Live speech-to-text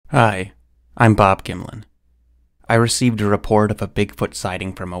Hi, I'm Bob Gimlin. I received a report of a Bigfoot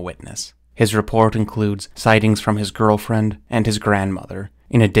sighting from a witness. His report includes sightings from his girlfriend and his grandmother,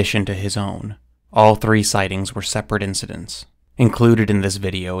 in addition to his own. All three sightings were separate incidents. Included in this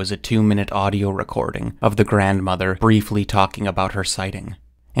video is a 2-minute audio recording of the grandmother briefly talking about her sighting,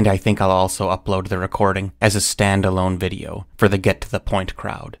 and I think I'll also upload the recording as a standalone video for the get-to-the-point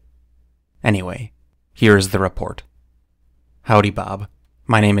crowd. Anyway, here is the report. Howdy, Bob.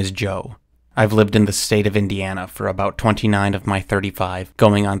 My name is Joe. I've lived in the state of Indiana for about 29 of my 35,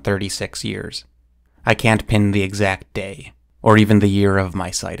 going on 36 years. I can't pin the exact day, or even the year of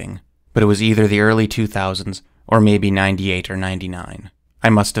my sighting, but it was either the early 2000s or maybe 98 or 99. I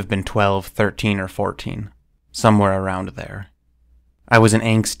must have been 12, 13, or 14, somewhere around there. I was an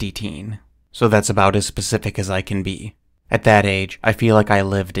angsty teen, so that's about as specific as I can be. At that age, I feel like I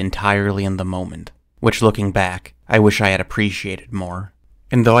lived entirely in the moment, which looking back, I wish I had appreciated more.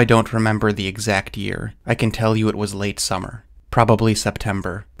 And though I don't remember the exact year, I can tell you it was late summer, probably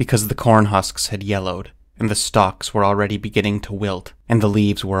September, because the corn husks had yellowed, and the stalks were already beginning to wilt, and the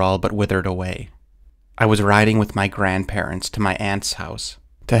leaves were all but withered away. I was riding with my grandparents to my aunt's house,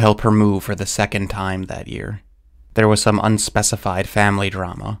 to help her move for the second time that year. There was some unspecified family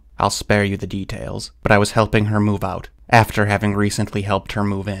drama, I'll spare you the details, but I was helping her move out, after having recently helped her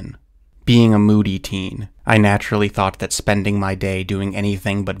move in. Being a moody teen, I naturally thought that spending my day doing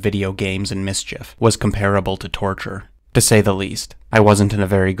anything but video games and mischief was comparable to torture. To say the least, I wasn't in a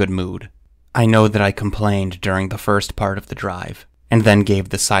very good mood. I know that I complained during the first part of the drive, and then gave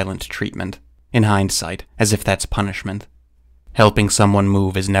the silent treatment, in hindsight, as if that's punishment. Helping someone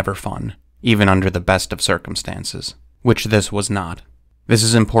move is never fun, even under the best of circumstances, which this was not. This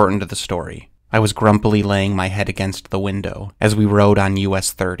is important to the story. I was grumpily laying my head against the window as we rode on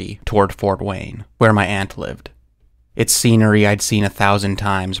US 30 toward Fort Wayne, where my aunt lived. It's scenery I'd seen 1,000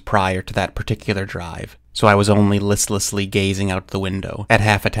 times prior to that particular drive, so I was only listlessly gazing out the window at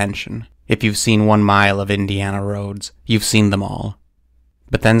half attention. If you've seen 1 mile of Indiana roads, you've seen them all.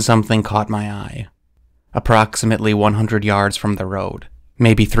 But then something caught my eye. Approximately 100 yards from the road,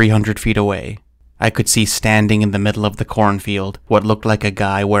 maybe 300 feet away, I could see standing in the middle of the cornfield what looked like a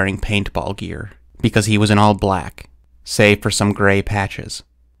guy wearing paintball gear, because he was in all black, save for some gray patches.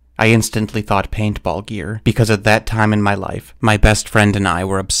 I instantly thought paintball gear, because at that time in my life, my best friend and I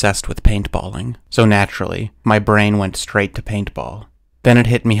were obsessed with paintballing, so naturally, my brain went straight to paintball. Then it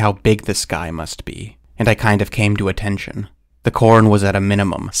hit me how big this guy must be, and I kind of came to attention. The corn was at a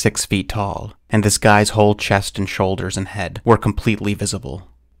minimum 6 feet tall, and this guy's whole chest and shoulders and head were completely visible.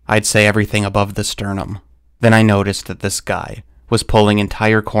 I'd say everything above the sternum. Then I noticed that this guy was pulling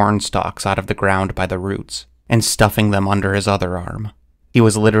entire corn stalks out of the ground by the roots and stuffing them under his other arm. He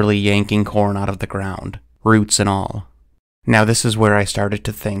was literally yanking corn out of the ground, roots and all. Now this is where I started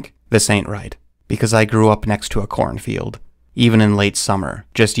to think, this ain't right, because I grew up next to a cornfield. Even in late summer,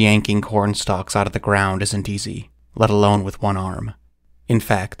 just yanking corn stalks out of the ground isn't easy, let alone with one arm. In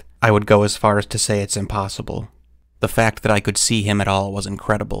fact, I would go as far as to say it's impossible. The fact that I could see him at all was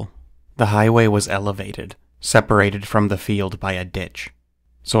incredible. The highway was elevated, separated from the field by a ditch,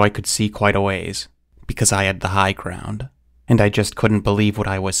 so I could see quite a ways, because I had the high ground, and I just couldn't believe what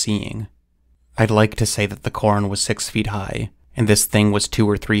I was seeing. I'd like to say that the corn was 6 feet high, and this thing was 2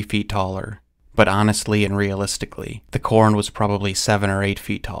 or 3 feet taller, but honestly and realistically, the corn was probably 7 or 8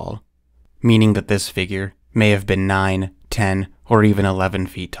 feet tall, meaning that this figure may have been 9, 10, or even 11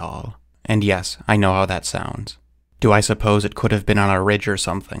 feet tall. And yes, I know how that sounds. Do I suppose it could have been on a ridge or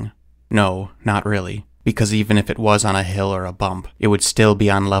something? No, not really, because even if it was on a hill or a bump, it would still be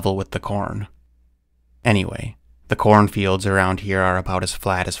on level with the corn. Anyway, the cornfields around here are about as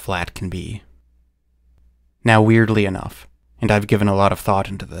flat can be. Now weirdly enough, and I've given a lot of thought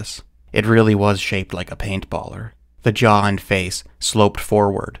into this, it really was shaped like a paintballer. The jaw and face sloped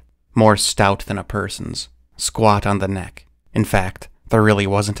forward, more stout than a person's, squat on the neck. In fact, there really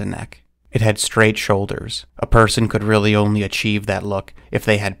wasn't a neck. It had straight shoulders. A person could really only achieve that look if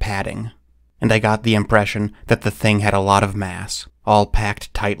they had padding. And I got the impression that the thing had a lot of mass, all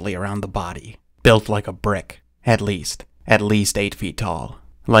packed tightly around the body. Built like a brick. At least 8 feet tall.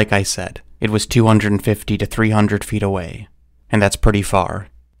 Like I said, it was 250 to 300 feet away. And that's pretty far.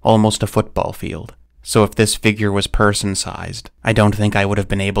 Almost a football field. So if this figure was person-sized, I don't think I would have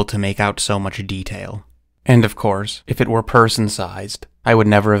been able to make out so much detail. And of course, if it were person-sized, I would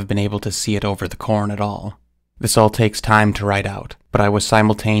never have been able to see it over the corn at all. This all takes time to write out, but I was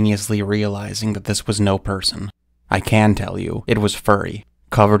simultaneously realizing that this was no person. I can tell you, it was furry,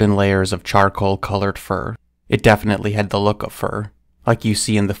 covered in layers of charcoal-colored fur. It definitely had the look of fur, like you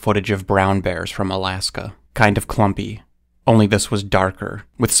see in the footage of brown bears from Alaska. Kind of clumpy. only this was darker,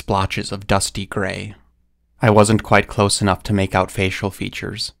 with splotches of dusty gray. I wasn't quite close enough to make out facial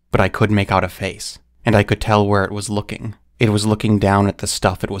features, but I could make out a face, and I could tell where it was looking. It was looking down at the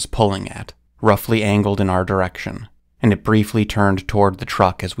stuff it was pulling at, roughly angled in our direction, and it briefly turned toward the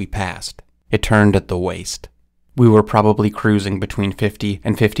truck as we passed. It turned at the waist. We were probably cruising between 50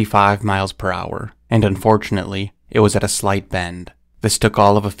 and 55 miles per hour, and unfortunately, it was at a slight bend. This took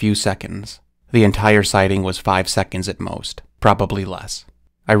all of a few seconds. The entire sighting was 5 seconds at most, probably less.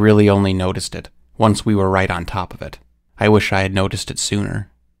 I really only noticed it once we were right on top of it. I wish I had noticed it sooner.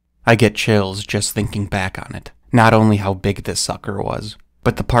 I get chills just thinking back on it. Not only how big this sucker was,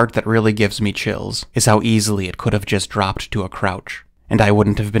 but the part that really gives me chills is how easily it could have just dropped to a crouch, and I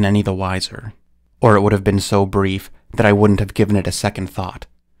wouldn't have been any the wiser. Or it would have been so brief that I wouldn't have given it a second thought.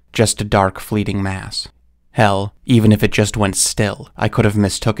 Just a dark, fleeting mass. Hell, even if it just went still, I could have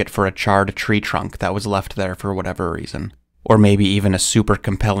mistook it for a charred tree trunk that was left there for whatever reason. Or maybe even a super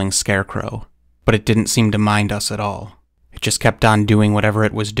compelling scarecrow. But it didn't seem to mind us at all. It just kept on doing whatever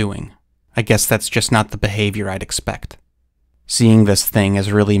it was doing. I guess that's just not the behavior I'd expect. Seeing this thing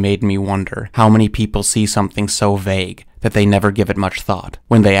has really made me wonder how many people see something so vague that they never give it much thought,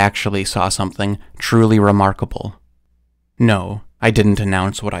 when they actually saw something truly remarkable. No, I didn't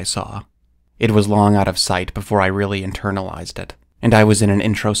announce what I saw. It was long out of sight before I really internalized it, and I was in an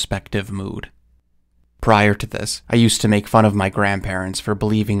introspective mood. Prior to this, I used to make fun of my grandparents for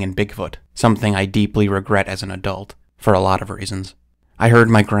believing in Bigfoot, something I deeply regret as an adult, for a lot of reasons. I heard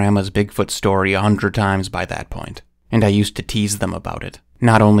my grandma's Bigfoot story 100 times by that point, and I used to tease them about it,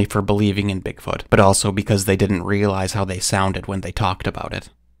 not only for believing in Bigfoot, but also because they didn't realize how they sounded when they talked about it.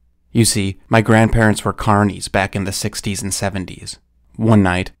 You see, my grandparents were carnies back in the 60s and 70s. One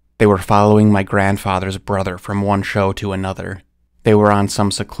night, they were following my grandfather's brother from one show to another. They were on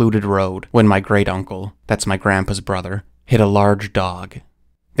some secluded road when my great-uncle, that's my grandpa's brother, hit a large dog.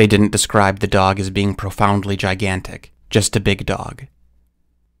 They didn't describe the dog as being profoundly gigantic, just a big dog.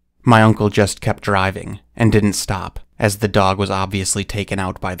 My uncle just kept driving, and didn't stop, as the dog was obviously taken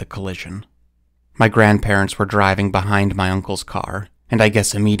out by the collision. My grandparents were driving behind my uncle's car, and I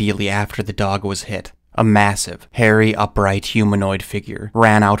guess immediately after the dog was hit, a massive, hairy, upright humanoid figure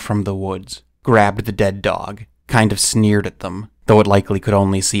ran out from the woods, grabbed the dead dog, kind of sneered at them, though it likely could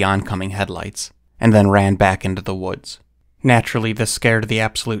only see oncoming headlights, and then ran back into the woods. Naturally, this scared the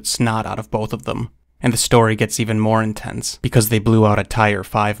absolute snot out of both of them, and the story gets even more intense because they blew out a tire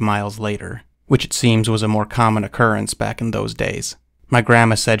 5 miles later, which it seems was a more common occurrence back in those days. My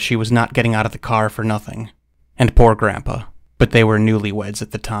grandma said she was not getting out of the car for nothing. And poor Grandpa. But they were newlyweds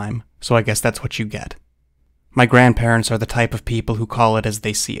at the time, so I guess that's what you get. My grandparents are the type of people who call it as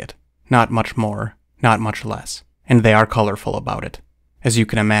they see it. Not much more, not much less. And they are colorful about it. As you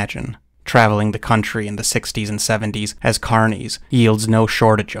can imagine, traveling the country in the 60s and 70s as carnies yields no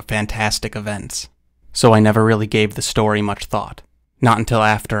shortage of fantastic events. So I never really gave the story much thought. Not until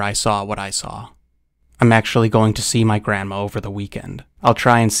after I saw what I saw. I'm actually going to see my grandma over the weekend. I'll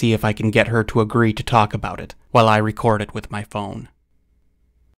try and see if I can get her to agree to talk about it while I record it with my phone.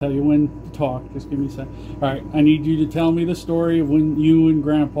 Tell you when to talk. Just give me a sec. Alright, I need you to tell me the story of when you and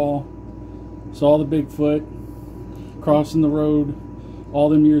Grandpa saw the Bigfoot crossing the road all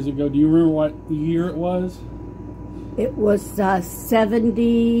them years ago. Do you remember what year it was? It was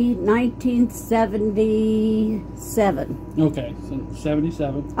 1977. Okay, so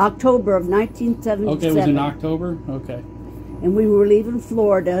 77. October of 1977. Okay, it was in October? Okay. And we were leaving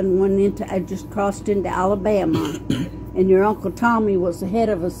Florida and I just crossed into Alabama. And your Uncle Tommy was ahead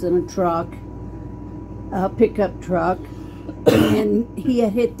of us in a truck, a pickup truck. And he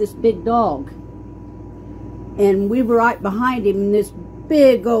had hit this big dog. And we were right behind him, and this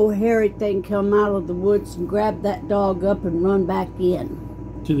big old hairy thing come out of the woods and grabbed that dog up and run back in.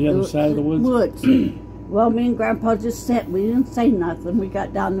 To the other side of the woods? Well, me and Grandpa just sat. We didn't say nothing. We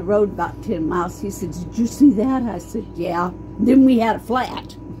got down the road about 10 miles. He said, "Did you see that?" I said, "Yeah." Then we had a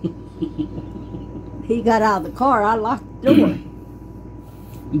flat. He got out of the car. I locked the door.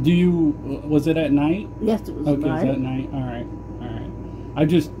 Was it at night? Yes, it was okay, night. Okay, it was at night. All right. I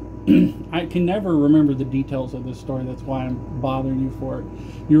just... I can never remember the details of this story. That's why I'm bothering you for it.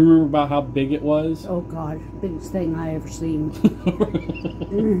 You remember about how big it was? Oh, gosh. Biggest thing I ever seen.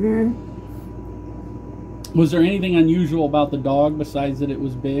 Was there anything unusual about the dog besides that it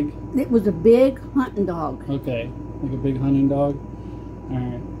was big? It was a big hunting dog. Okay. Like a big hunting dog? All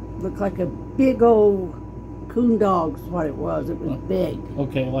right. Looked like a big old coon dog is what it was. It was big.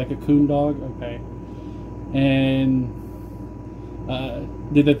 Okay, like a coon dog? Okay. And...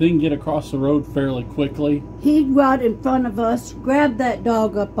 Did the thing get across the road fairly quickly? He'd go out in front of us, grab that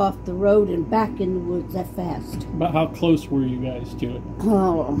dog up off the road, and back in the woods that fast. But how close were you guys to it?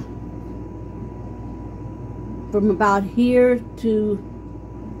 Oh, from about here to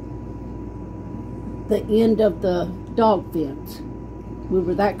the end of the dog fence. We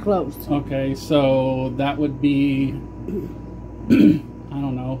were that close. Okay, so that would be, I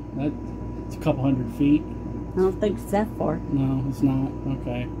don't know, that's a couple hundred feet. I don't think it's that far. No, it's not.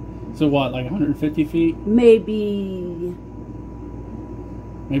 Okay. So what, like 150 feet? Maybe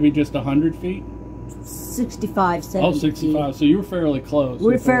just 100 feet? 65, 70 Oh, 65. feet. So you were fairly close.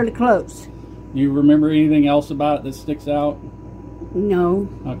 We're fairly close. Do you remember anything else about it that sticks out? No.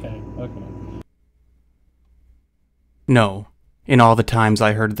 Okay. No. In all the times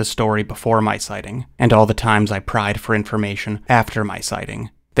I heard the story before my sighting, and all the times I pried for information after my sighting,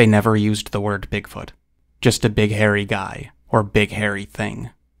 they never used the word Bigfoot. Just a big hairy guy, or big hairy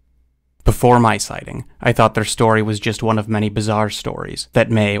thing. Before my sighting, I thought their story was just one of many bizarre stories that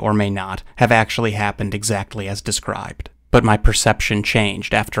may or may not have actually happened exactly as described. But my perception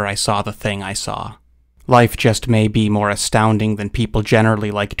changed after I saw the thing I saw. Life just may be more astounding than people generally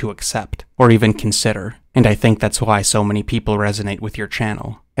like to accept, or even consider, and I think that's why so many people resonate with your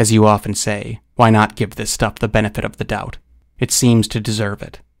channel. As you often say, why not give this stuff the benefit of the doubt? It seems to deserve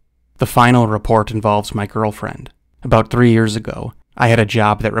it. The final report involves my girlfriend. About 3 years ago, I had a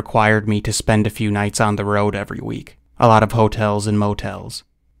job that required me to spend a few nights on the road every week, a lot of hotels and motels.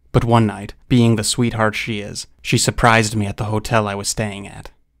 But one night, being the sweetheart she is, she surprised me at the hotel I was staying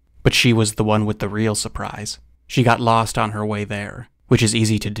at. But she was the one with the real surprise. She got lost on her way there, which is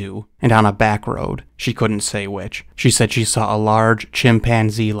easy to do, and on a back road, she couldn't say which. She said she saw a large,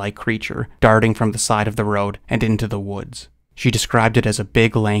 chimpanzee-like creature darting from the side of the road and into the woods. She described it as a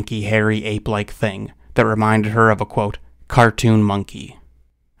big, lanky, hairy, ape-like thing that reminded her of a, quote, cartoon monkey.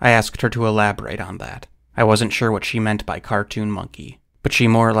 I asked her to elaborate on that. I wasn't sure what she meant by cartoon monkey, but she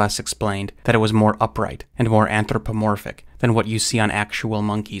more or less explained that it was more upright and more anthropomorphic than what you see on actual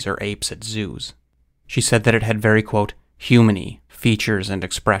monkeys or apes at zoos. She said that it had very, quote, human-y features and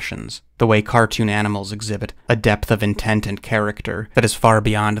expressions, the way cartoon animals exhibit a depth of intent and character that is far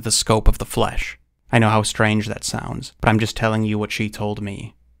beyond the scope of the flesh. I know how strange that sounds, but I'm just telling you what she told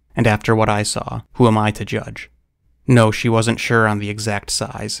me. And after what I saw, who am I to judge? No, she wasn't sure on the exact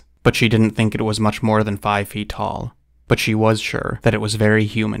size, but she didn't think it was much more than 5 feet tall. But she was sure that it was very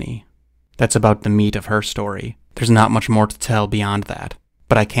human-y. That's about the meat of her story. There's not much more to tell beyond that.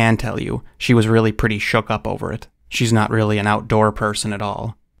 But I can tell you, she was really pretty shook up over it. She's not really an outdoor person at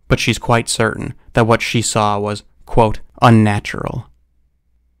all. But she's quite certain that what she saw was, quote, unnatural.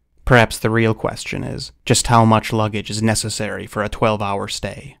 Perhaps the real question is, just how much luggage is necessary for a 12-hour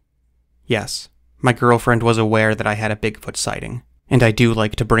stay? Yes, my girlfriend was aware that I had a Bigfoot sighting, and I do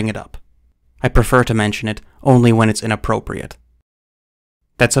like to bring it up. I prefer to mention it only when it's inappropriate.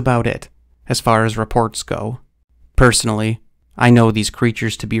 That's about it, as far as reports go. Personally, I know these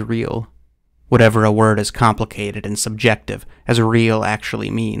creatures to be real, whatever a word as complicated and subjective as real actually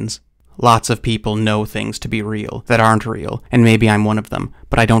means. Lots of people know things to be real that aren't real, and maybe I'm one of them,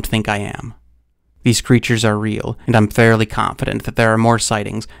 but I don't think I am. These creatures are real, and I'm fairly confident that there are more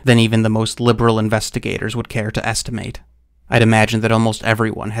sightings than even the most liberal investigators would care to estimate. I'd imagine that almost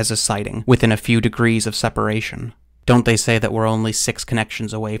everyone has a sighting within a few degrees of separation. Don't they say that we're only 6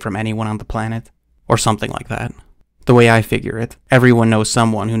 connections away from anyone on the planet? Or something like that. The way I figure it, everyone knows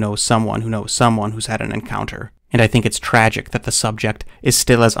someone who knows someone who knows someone who's had an encounter, and I think it's tragic that the subject is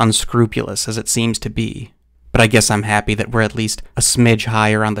still as unscrupulous as it seems to be. But I guess I'm happy that we're at least a smidge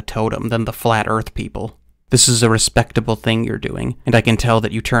higher on the totem than the flat earth people. This is a respectable thing you're doing, and I can tell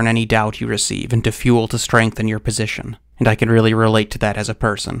that you turn any doubt you receive into fuel to strengthen your position, and I can really relate to that as a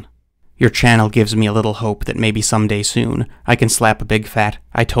person. Your channel gives me a little hope that maybe someday soon I can slap a big fat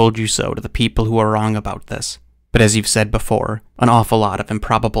 "I told you so" to the people who are wrong about this. But as you've said before, an awful lot of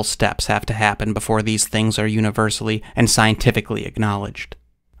improbable steps have to happen before these things are universally and scientifically acknowledged.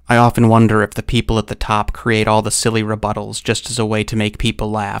 I often wonder if the people at the top create all the silly rebuttals just as a way to make people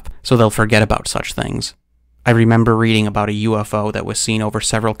laugh, so they'll forget about such things. I remember reading about a UFO that was seen over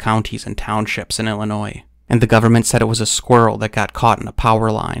several counties and townships in Illinois, and the government said it was a squirrel that got caught in a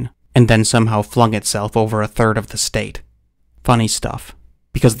power line, and then somehow flung itself over a third of the state. Funny stuff.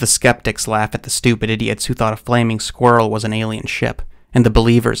 Because the skeptics laugh at the stupid idiots who thought a flaming squirrel was an alien ship, and the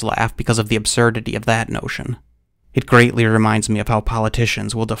believers laugh because of the absurdity of that notion. It greatly reminds me of how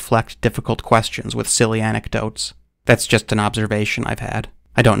politicians will deflect difficult questions with silly anecdotes. That's just an observation I've had.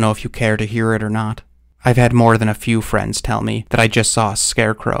 I don't know if you care to hear it or not. I've had more than a few friends tell me that I just saw a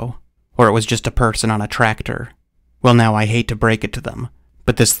scarecrow, or it was just a person on a tractor. Well, now I hate to break it to them,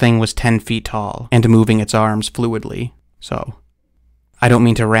 but this thing was 10 feet tall and moving its arms fluidly, so... I don't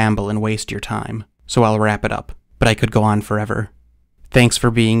mean to ramble and waste your time, so I'll wrap it up, but I could go on forever. Thanks for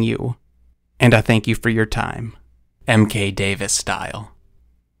being you, and I thank you for your time. M.K. Davis style.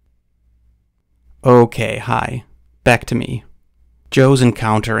 Okay, hi. Back to me. Joe's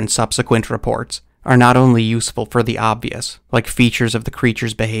encounter and subsequent reports are not only useful for the obvious, like features of the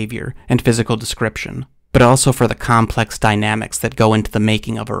creature's behavior and physical description, but also for the complex dynamics that go into the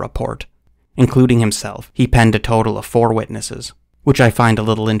making of a report. Including himself, he penned a total of 4 witnesses, which I find a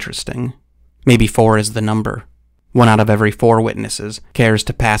little interesting. Maybe 4 is the number. 1 out of every 4 witnesses cares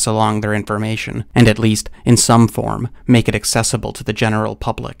to pass along their information, and at least, in some form, make it accessible to the general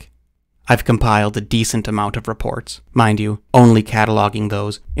public. I've compiled a decent amount of reports, mind you, only cataloging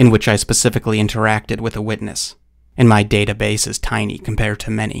those in which I specifically interacted with a witness, and my database is tiny compared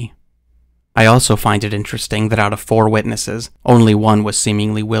to many. I also find it interesting that out of 4 witnesses, only 1 was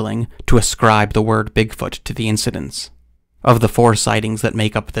seemingly willing to ascribe the word Bigfoot to the incidents. Of the 4 sightings that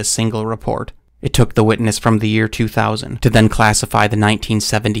make up this single report, it took the witness from the year 2000 to then classify the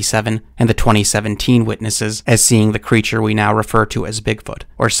 1977 and the 2017 witnesses as seeing the creature we now refer to as Bigfoot,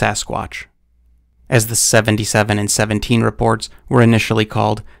 or Sasquatch. As the 77 and 17 reports were initially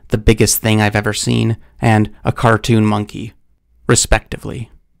called The Biggest Thing I've Ever Seen and A Cartoon Monkey, respectively.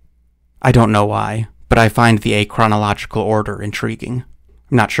 I don't know why, but I find the achronological order intriguing.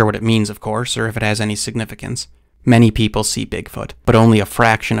 I'm not sure what it means, of course, or if it has any significance. Many people see Bigfoot, but only a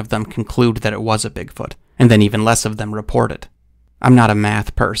fraction of them conclude that it was a Bigfoot, and then even less of them report it. I'm not a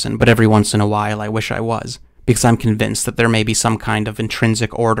math person, but every once in a while I wish I was, because I'm convinced that there may be some kind of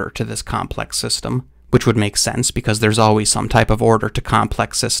intrinsic order to this complex system, which would make sense because there's always some type of order to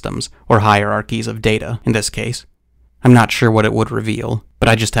complex systems, or hierarchies of data, in this case. I'm not sure what it would reveal, but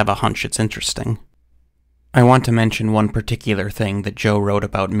I just have a hunch it's interesting. I want to mention one particular thing that Joe wrote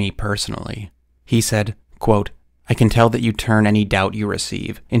about me personally. He said, quote, "I can tell that you turn any doubt you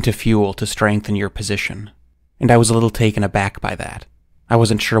receive into fuel to strengthen your position." And I was a little taken aback by that. I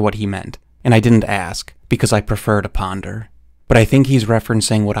wasn't sure what he meant, and I didn't ask, because I prefer to ponder. But I think he's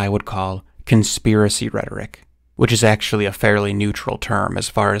referencing what I would call conspiracy rhetoric, which is actually a fairly neutral term as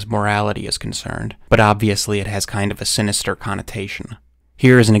far as morality is concerned, but obviously it has kind of a sinister connotation.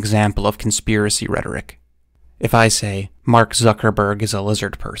 Here is an example of conspiracy rhetoric. If I say, Mark Zuckerberg is a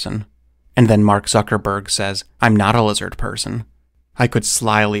lizard person, and then Mark Zuckerberg says, I'm not a lizard person, I could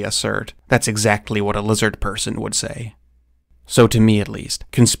slyly assert that's exactly what a lizard person would say. So to me at least,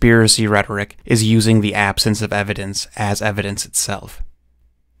 conspiracy rhetoric is using the absence of evidence as evidence itself,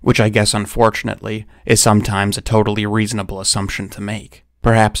 which I guess unfortunately is sometimes a totally reasonable assumption to make,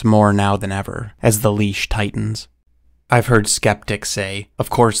 perhaps more now than ever, as the leash tightens. I've heard skeptics say, of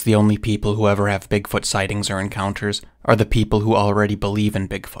course the only people who ever have Bigfoot sightings or encounters are the people who already believe in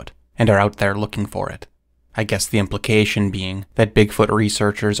Bigfoot, and are out there looking for it. I guess the implication being that Bigfoot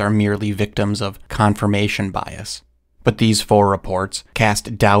researchers are merely victims of confirmation bias. But these 4 reports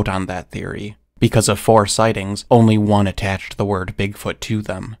cast doubt on that theory. Because of 4 sightings, only 1 attached the word Bigfoot to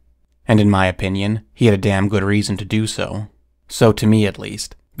them. And in my opinion, he had a damn good reason to do so. So to me at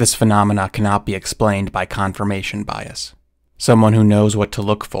least, this phenomena cannot be explained by confirmation bias. Someone who knows what to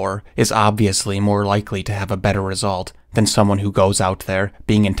look for is obviously more likely to have a better result than someone who goes out there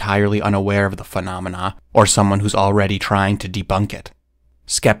being entirely unaware of the phenomena, or someone who's already trying to debunk it.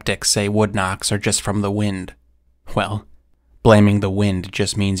 Skeptics say wood knocks are just from the wind. Well, blaming the wind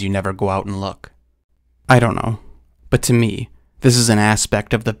just means you never go out and look. I don't know, but to me, this is an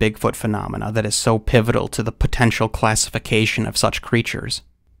aspect of the Bigfoot phenomena that is so pivotal to the potential classification of such creatures.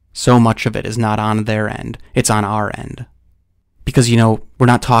 So much of it is not on their end, it's on our end. Because, you know, we're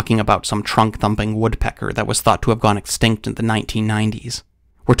not talking about some trunk-thumping woodpecker that was thought to have gone extinct in the 1990s.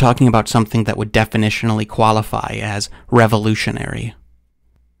 We're talking about something that would definitionally qualify as revolutionary.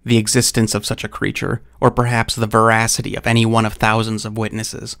 The existence of such a creature, or perhaps the veracity of any one of thousands of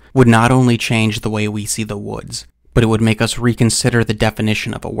witnesses, would not only change the way we see the woods, but it would make us reconsider the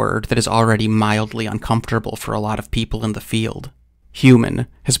definition of a word that is already mildly uncomfortable for a lot of people in the field. Human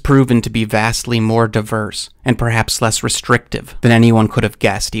has proven to be vastly more diverse and perhaps less restrictive than anyone could have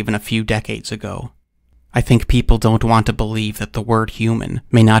guessed even a few decades ago. I think people don't want to believe that the word human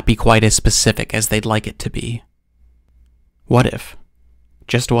may not be quite as specific as they'd like it to be. What if,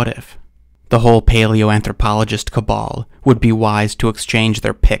 just what if, the whole paleoanthropologist cabal would be wise to exchange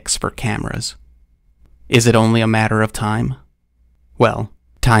their pics for cameras? Is it only a matter of time? Well,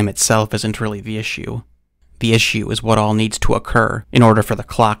 time itself isn't really the issue. The issue is what all needs to occur in order for the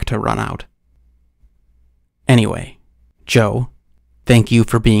clock to run out. Anyway, Joe, thank you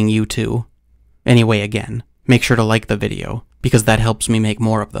for being you too. Anyway again, Make sure to like the video, because that helps me make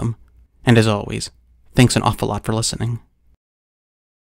more of them. And as always, thanks an awful lot for listening.